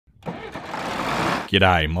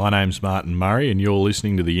G'day, my name's Martin Murray and you're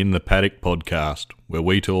listening to the In the Paddock podcast, where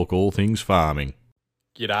we talk all things farming.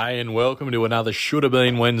 G'day and welcome to another Should Have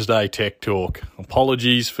Been Wednesday Tech Talk.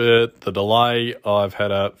 Apologies for the delay. I've had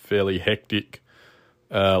a fairly hectic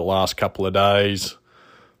last couple of days.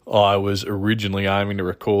 I was originally aiming to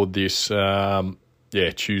record this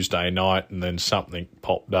Tuesday night, and then something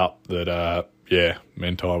popped up that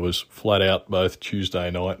meant I was flat out both Tuesday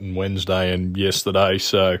night and Wednesday and yesterday,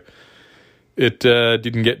 so it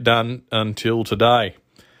didn't get done until today.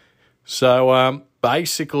 So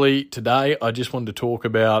basically today I just wanted to talk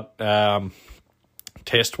about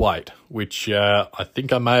test weight, which I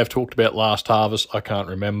think I may have talked about last harvest. I can't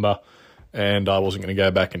remember, and I wasn't going to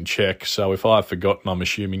go back and check. So if I've forgotten, I'm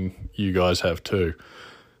assuming you guys have too.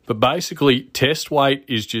 But basically, test weight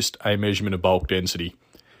is just a measurement of bulk density.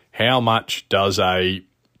 How much does a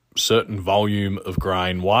certain volume of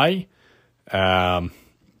grain weigh?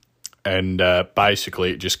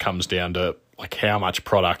 Basically it just comes down to like how much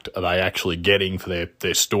product are they actually getting for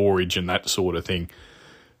their storage and that sort of thing.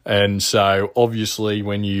 And so obviously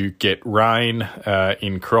when you get rain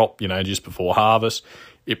in crop, just before harvest,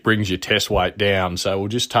 it brings your test weight down. So we'll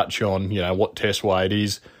just touch on, what test weight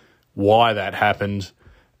is, why that happens,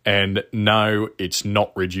 and no, it's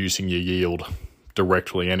not reducing your yield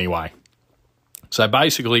directly anyway. So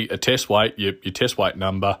basically a test weight, your test weight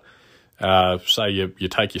number, say you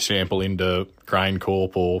take your sample into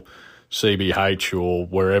GrainCorp or CBH or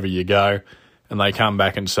wherever you go, and they come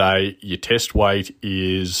back and say your test weight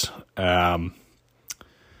is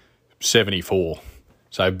 74.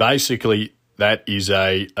 So basically that is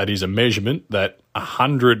a measurement that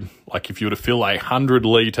 100, like if you were to fill a 100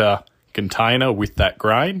 litre container with that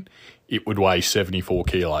grain, it would weigh 74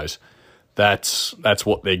 kilos. That's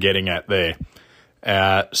what they're getting at there.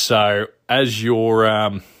 So as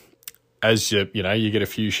you're you get a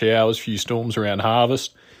few showers, few storms around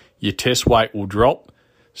harvest, your test weight will drop.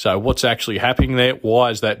 So what's actually happening there?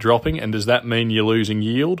 Why is that dropping? And does that mean you're losing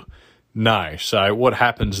yield? No. So what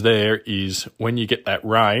happens there is when you get that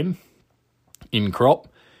rain in crop,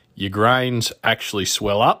 your grains actually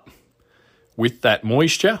swell up with that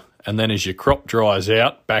moisture. And then as your crop dries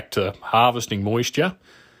out back to harvesting moisture,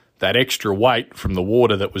 that extra weight from the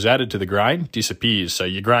water that was added to the grain disappears. So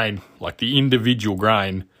your grain, like the individual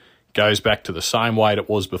grain, goes back to the same weight it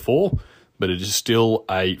was before, but it is still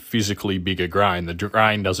a physically bigger grain. The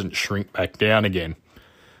grain doesn't shrink back down again.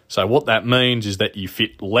 So what that means is that you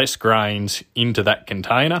fit less grains into that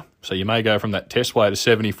container. So you may go from that test weight of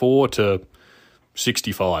 74 to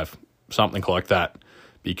 65, something like that,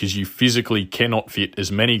 because you physically cannot fit as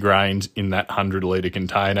many grains in that 100 litre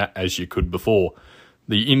container as you could before.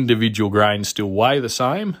 The individual grains still weigh the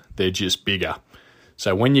same, they're just bigger.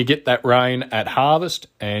 So when you get that rain at harvest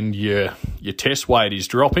and your test weight is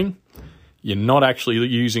dropping, you're not actually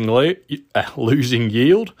losing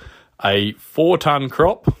yield. A 4-tonne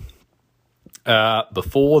crop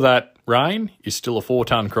before that rain is still a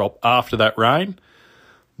 4-tonne crop after that rain,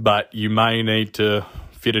 but you may need to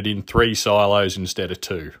fit it in 3 silos instead of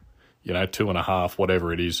 2, 2.5,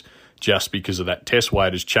 whatever it is, just because of that test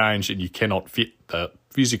weight has changed and you cannot fit the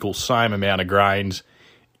physical same amount of grains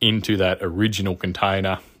into that original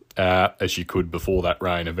container as you could before that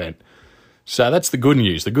rain event. So that's the good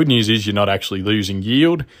news. The good news is you're not actually losing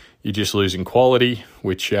yield, you're just losing quality,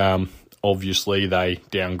 which obviously they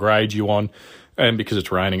downgrade you on. And because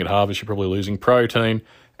it's raining at harvest, you're probably losing protein.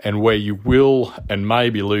 And where you will and may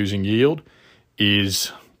be losing yield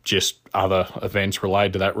is just other events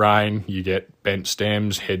related to that rain. You get bent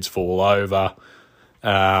stems, heads fall over.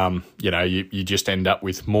 You just end up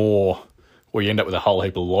with more, or you end up with a whole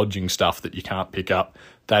heap of lodging stuff that you can't pick up.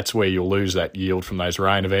 That's where you'll lose that yield from those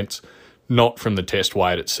rain events, not from the test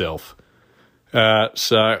weight itself.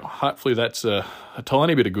 So hopefully that's a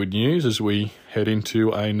tiny bit of good news as we head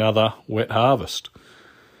into another wet harvest.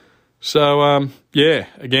 So,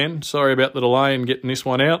 again, sorry about the delay in getting this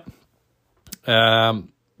one out.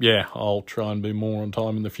 I'll try and be more on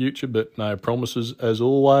time in the future, but no promises as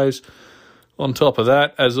always. On top of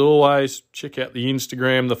that, as always, check out the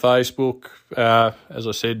Instagram, the Facebook. As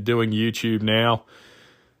I said, doing YouTube now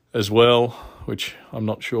as well, which I'm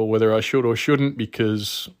not sure whether I should or shouldn't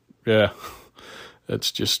because,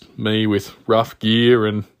 it's just me with rough gear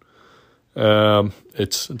and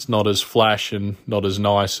it's not as flash and not as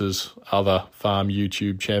nice as other farm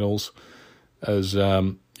YouTube channels as,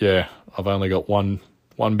 I've only got one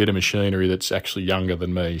bit of machinery that's actually younger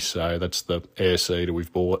than me, so that's the air seeder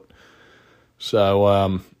we've bought.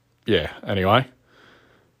 So, anyway,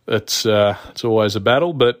 it's always a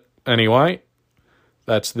battle, but anyway,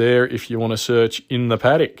 that's there if you want to search In the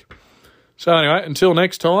Paddock. So anyway, until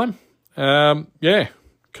next time, Yeah,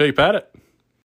 keep at it.